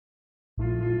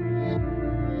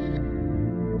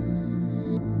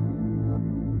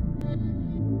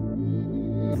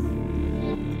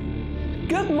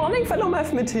morning, fellow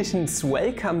mathematicians.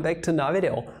 Welcome back to another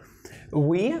video.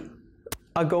 We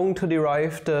are going to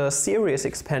derive the series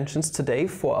expansions today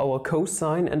for our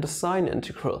cosine and the sine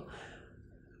integral.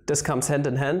 This comes hand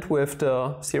in hand with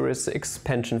the series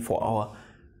expansion for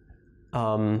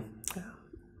our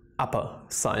upper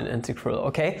sine integral.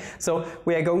 Okay, so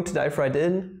we are going to dive right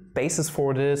in. Basis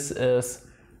for this is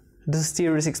the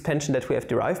series expansion that we have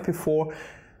derived before.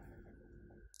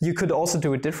 You could also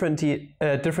do it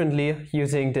differently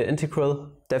using the integral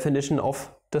definition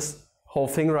of this whole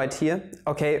thing right here.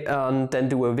 Okay, and then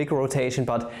do a Wick rotation,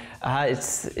 but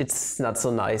it's not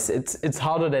so nice. It's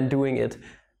harder than doing it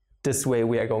this way.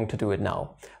 We are going to do it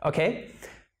now. Okay.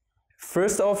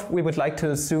 First off, we would like to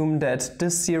assume that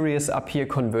this series up here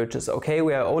converges. Okay,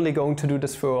 we are only going to do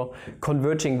this for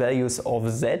converging values of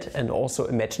z and also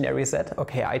imaginary z.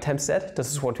 Okay, I times z.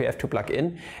 This is what we have to plug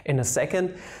in a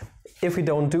second. If we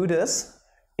don't do this,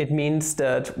 it means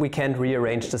that we can't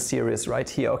rearrange the series right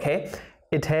here. Okay,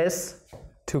 it has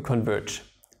to converge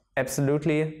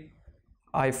absolutely,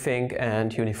 I think,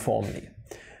 and uniformly.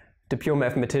 The pure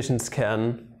mathematicians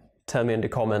can tell me in the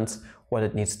comments what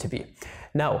it needs to be.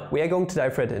 Now, we are going to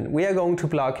dive right in. We are going to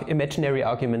plug imaginary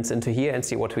arguments into here and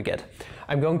see what we get.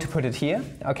 I'm going to put it here,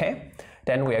 okay?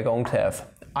 Then we are going to have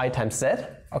I times z,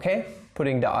 okay?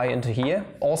 Putting the I into here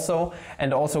also,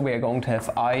 and also we are going to have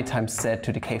I times z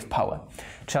to the kth power.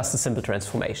 Just a simple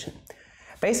transformation.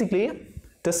 Basically,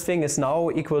 this thing is now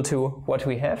equal to what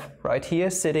we have right here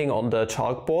sitting on the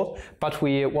chalkboard, but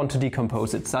we want to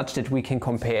decompose it such that we can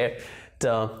compare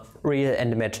the real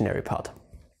and imaginary part.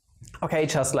 Okay,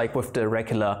 just like with the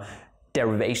regular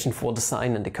derivation for the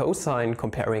sine and the cosine,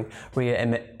 comparing real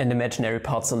and imaginary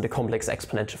parts on the complex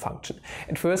exponential function.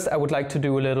 At first, I would like to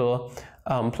do a little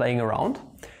playing around.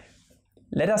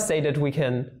 Let us say that we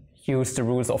can use the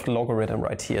rules of the logarithm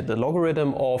right here. The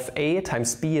logarithm of a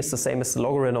times b is the same as the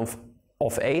logarithm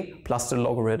of a plus the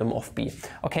logarithm of b.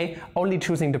 Okay, only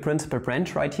choosing the principal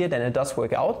branch right here, then it does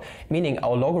work out, meaning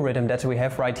our logarithm that we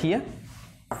have right here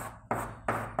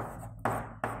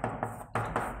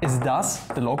is thus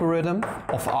the logarithm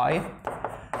of I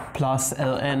plus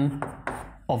ln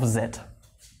of z.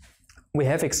 We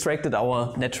have extracted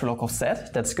our natural log of z,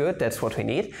 that's good, that's what we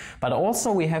need, but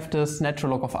also we have this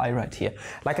natural log of I right here.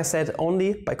 Like I said,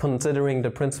 only by considering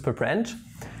the principal branch.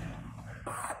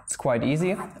 It's quite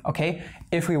easy. Okay,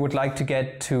 if we would like to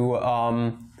get to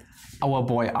our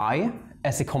boy I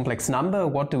as a complex number,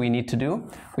 what do we need to do?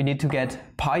 We need to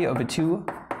get pi over 2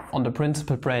 on the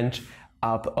principal branch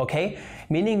up, okay?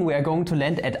 Meaning we are going to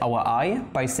land at our I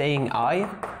by saying I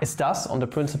is thus on the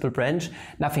principal branch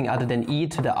nothing other than e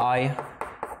to the I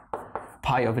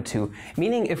pi over 2.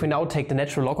 Meaning if we now take the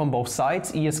natural log on both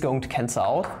sides, e is going to cancel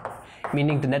out,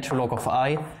 meaning the natural log of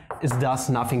I is thus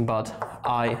nothing but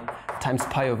I times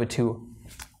pi over 2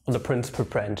 on the principal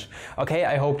branch. Okay,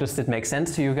 I hope this did make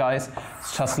sense to you guys.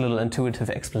 It's just a little intuitive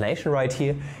explanation right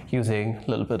here using a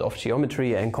little bit of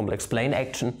geometry and complex plane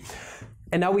action.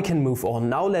 And now we can move on.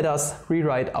 Now let us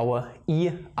rewrite our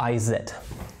EIZ.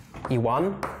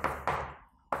 E1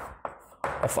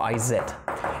 of IZ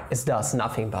is thus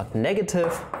nothing but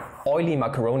negative Euler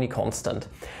macaroni constant.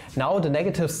 Now the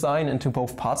negative sign into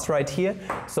both parts right here.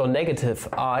 So negative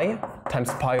I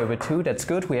times pi over 2, that's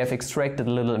good. We have extracted a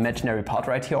little imaginary part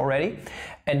right here already.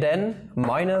 And then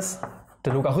minus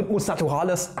the logarithmus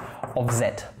naturalis of z.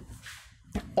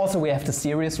 Also we have the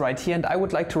series right here, and I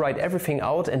would like to write everything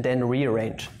out and then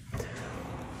rearrange.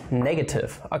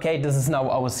 Negative. Okay, this is now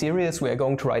our series. We are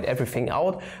going to write everything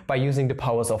out by using the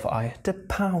powers of I. The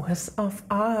powers of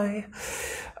I.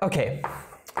 Okay,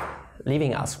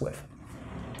 leaving us with.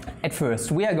 At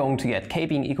first, we are going to get k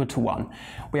being equal to 1.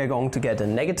 We are going to get a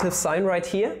negative sign right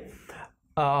here.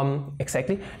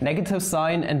 Exactly, negative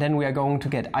sign, and then we are going to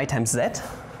get I times z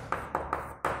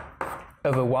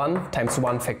over 1 times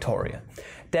 1 factorial.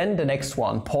 Then the next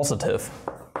one, positive.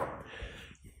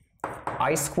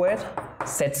 I squared,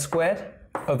 z squared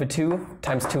over 2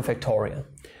 times 2 factorial.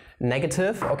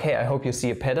 Negative, okay, I hope you see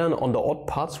a pattern. On the odd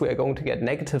parts we are going to get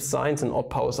negative signs and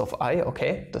odd powers of I,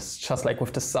 okay. That's just like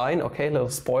with the sign, okay, little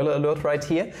spoiler alert right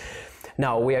here.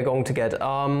 Now we are going to get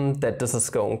that this is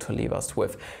going to leave us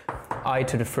with I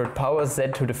to the third power, z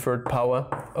to the third power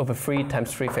over 3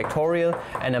 times 3 factorial,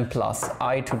 and then plus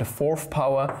I to the fourth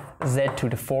power, z to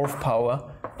the fourth power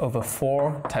over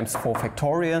 4 times 4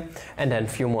 factorial, and then a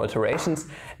few more iterations.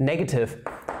 Negative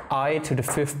I to the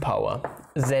fifth power,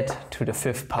 z to the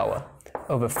fifth power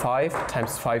over 5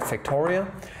 times 5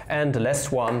 factorial, and the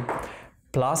last one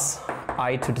plus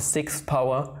I to the sixth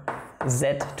power,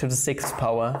 z to the sixth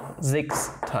power 6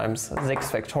 times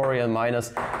 6 factorial minus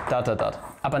dot dot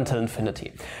dot up until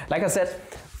infinity. Like I said,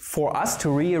 for us to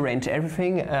rearrange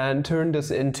everything and turn this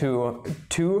into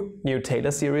two new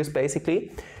Taylor series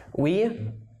basically, we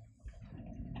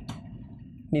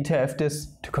need to have this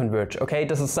to converge. Okay,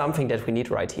 this is something that we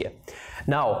need right here.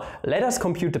 Now let us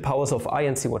compute the powers of I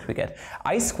and see what we get.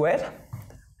 I squared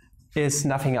is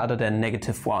nothing other than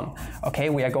 -1. Okay,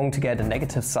 we are going to get a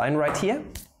negative sign right here.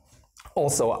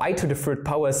 Also, I to the third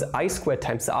power is I squared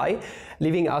times I,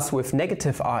 leaving us with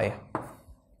 -I.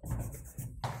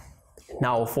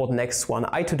 Now for the next one,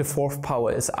 I to the fourth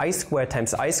power is I squared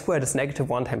times I squared is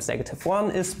 -1 times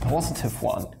 -1 is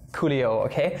 +1. Coolio,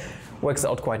 okay? Works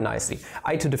out quite nicely.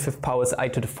 I to the fifth power is I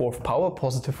to the fourth power,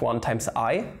 +1 times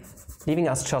I, leaving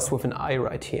us just with an I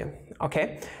right here.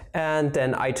 Okay? And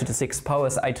then I to the sixth power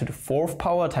is I to the fourth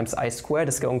power times I squared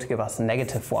is going to give us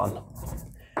 -1.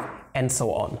 And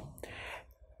so on.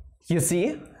 You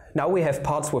see, now we have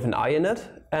parts with an I in it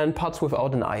and parts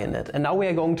without an I in it. And now we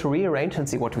are going to rearrange and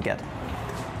see what we get.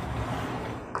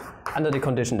 Under the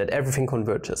condition that everything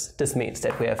converges, this means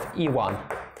that we have E1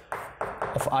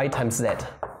 of I times Z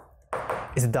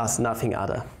is thus nothing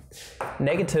other.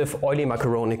 Negative Euler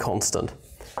macaroni constant.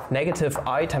 Negative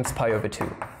I times pi over 2.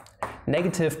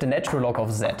 Negative the natural log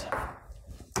of Z.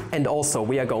 And also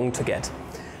we are going to get,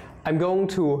 I'm going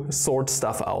to sort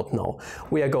stuff out now.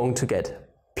 We are going to get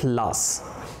plus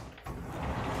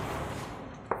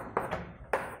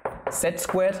Z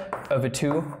squared over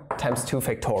 2 times 2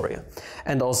 factorial.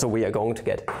 And also we are going to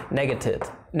get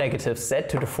negative Z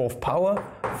to the fourth power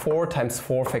 4 times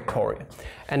 4 factorial.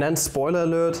 And then spoiler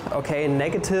alert, okay,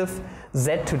 negative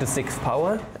Z to the sixth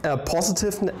power,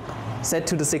 positive Z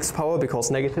to the sixth power,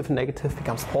 because negative and negative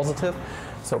becomes positive.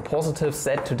 So positive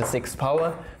Z to the sixth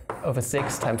power over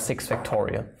 6 times 6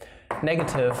 factorial.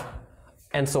 Negative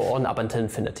and so on up until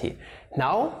infinity.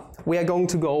 Now we are going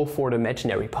to go for the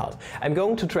imaginary part. I'm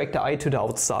going to drag the I to the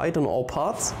outside on all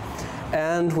parts,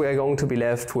 and we are going to be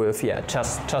left with, yeah,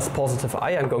 just positive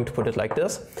I. I'm going to put it like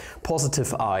this.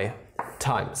 Positive I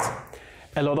times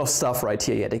a lot of stuff right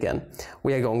here yet again.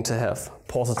 We are going to have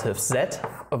positive Z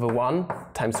over 1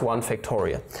 times 1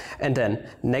 factorial. And then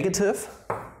negative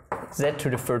Z to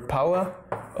the third power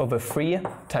over 3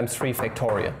 times 3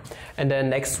 factorial. And then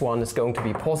next one is going to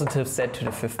be positive Z to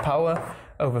the fifth power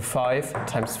over 5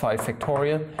 times 5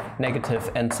 factorial,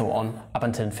 negative, and so on up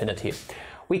until infinity.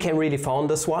 We can really found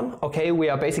this one. Okay, we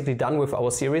are basically done with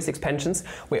our series expansions.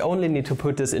 We only need to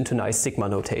put this into nice sigma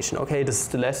notation. Okay, this is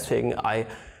the last thing I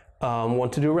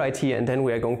want to do right here, and then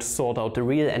we are going to sort out the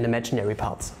real and imaginary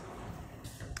parts.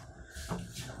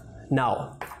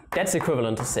 Now, that's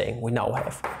equivalent to saying we now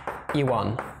have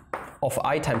E1 of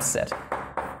I times Z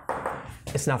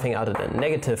is nothing other than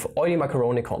negative Euler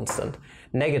macaroni constant,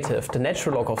 negative the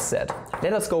natural log of Z.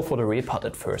 Let us go for the real part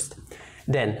at first.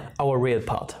 Then our real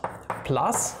part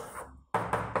plus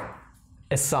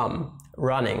a sum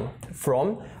running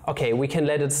from, okay, we can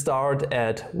let it start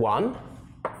at 1,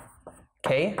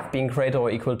 okay, being greater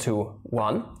or equal to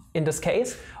 1 in this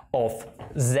case, of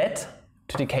Z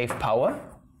to the kth power,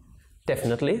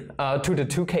 definitely, to the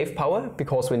 2 kth power,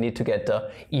 because we need to get the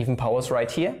even powers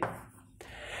right here.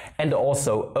 And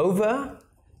also over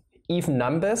even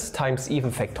numbers times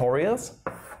even factorials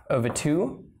over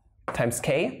 2 times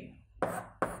k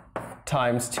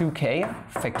times 2k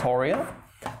factorial.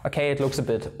 Okay, it looks a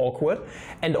bit awkward.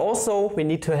 And also we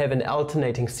need to have an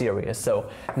alternating series, so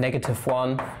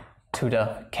 -1 to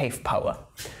the kth power.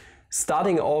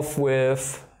 Starting off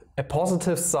with a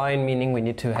positive sign, meaning we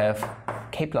need to have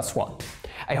k plus 1.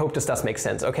 I hope this does make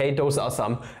sense. Okay, those are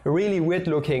some really weird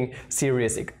looking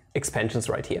series expansions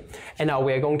right here. And now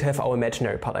we are going to have our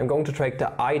imaginary part. I'm going to drag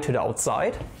the I to the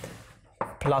outside,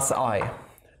 plus I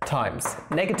times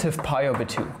negative pi over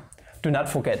 2. Do not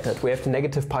forget that we have the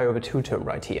negative pi over 2 term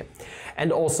right here.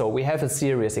 And also we have a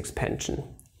series expansion,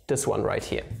 this one right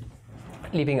here,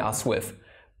 leaving us with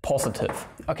positive.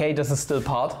 Okay, this is still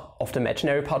part of the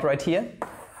imaginary part right here.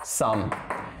 Sum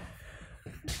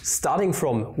starting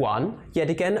from 1 yet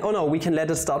again. Oh no, we can let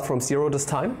it start from 0 this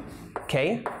time.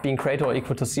 Okay, being greater or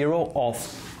equal to 0 of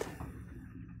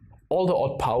all the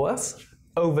odd powers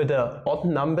over the odd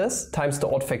numbers times the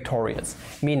odd factorials,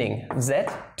 meaning Z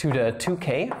to the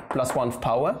 2k plus 1th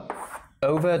power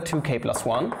over 2k plus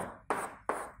 1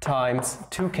 times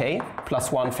 2k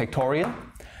plus 1 factorial.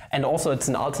 And also it's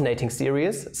an alternating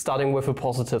series starting with a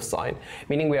positive sign,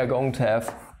 meaning we are going to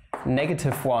have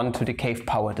 -1 to the kth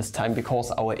power this time,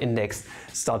 because our index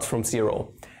starts from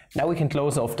 0. Now we can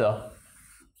close off the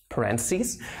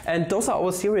parentheses, and those are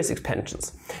our series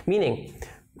expansions, meaning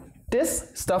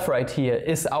this stuff right here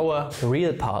is our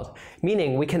real part,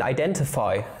 meaning we can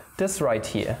identify this right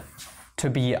here to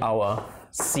be our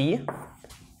C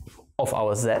of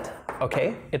our z.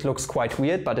 Okay, it looks quite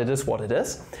weird, but it is what it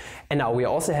is. And now we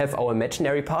also have our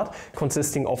imaginary part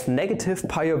consisting of negative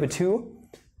pi over 2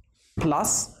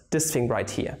 plus this thing right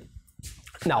here.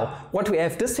 Now, what we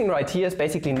have this thing right here is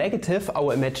basically negative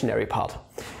our imaginary part.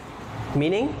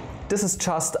 Meaning, this is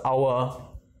just our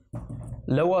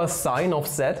lower sine of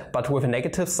z, but with a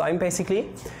negative sign basically.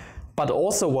 But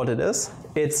also what it is,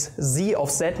 it's z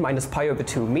of z minus pi over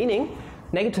 2, meaning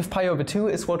negative pi over 2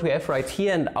 is what we have right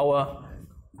here, and our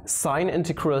sine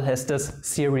integral has this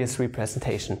series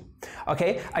representation.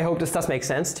 Okay, I hope this does make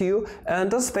sense to you, and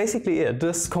that's basically it.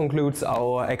 This concludes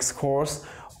our X course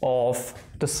of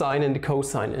the sine and the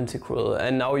cosine integral,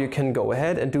 and now you can go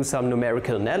ahead and do some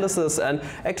numerical analysis and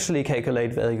actually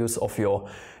calculate values of your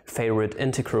favorite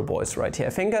integral boys right here.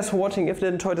 Thank you guys for watching. If you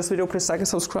did enjoy this video, please like and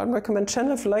subscribe and recommend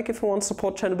channel. If you like, if you want to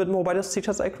support channel a bit more by the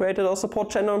teachers I created, or support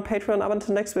channel on Patreon. Up until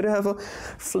the next video, have a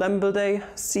flammable day.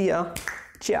 See ya.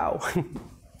 Ciao.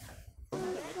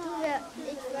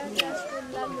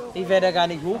 Ich wäre da gar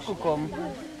nicht hochgekommen.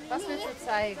 Was willst du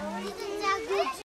zeigen?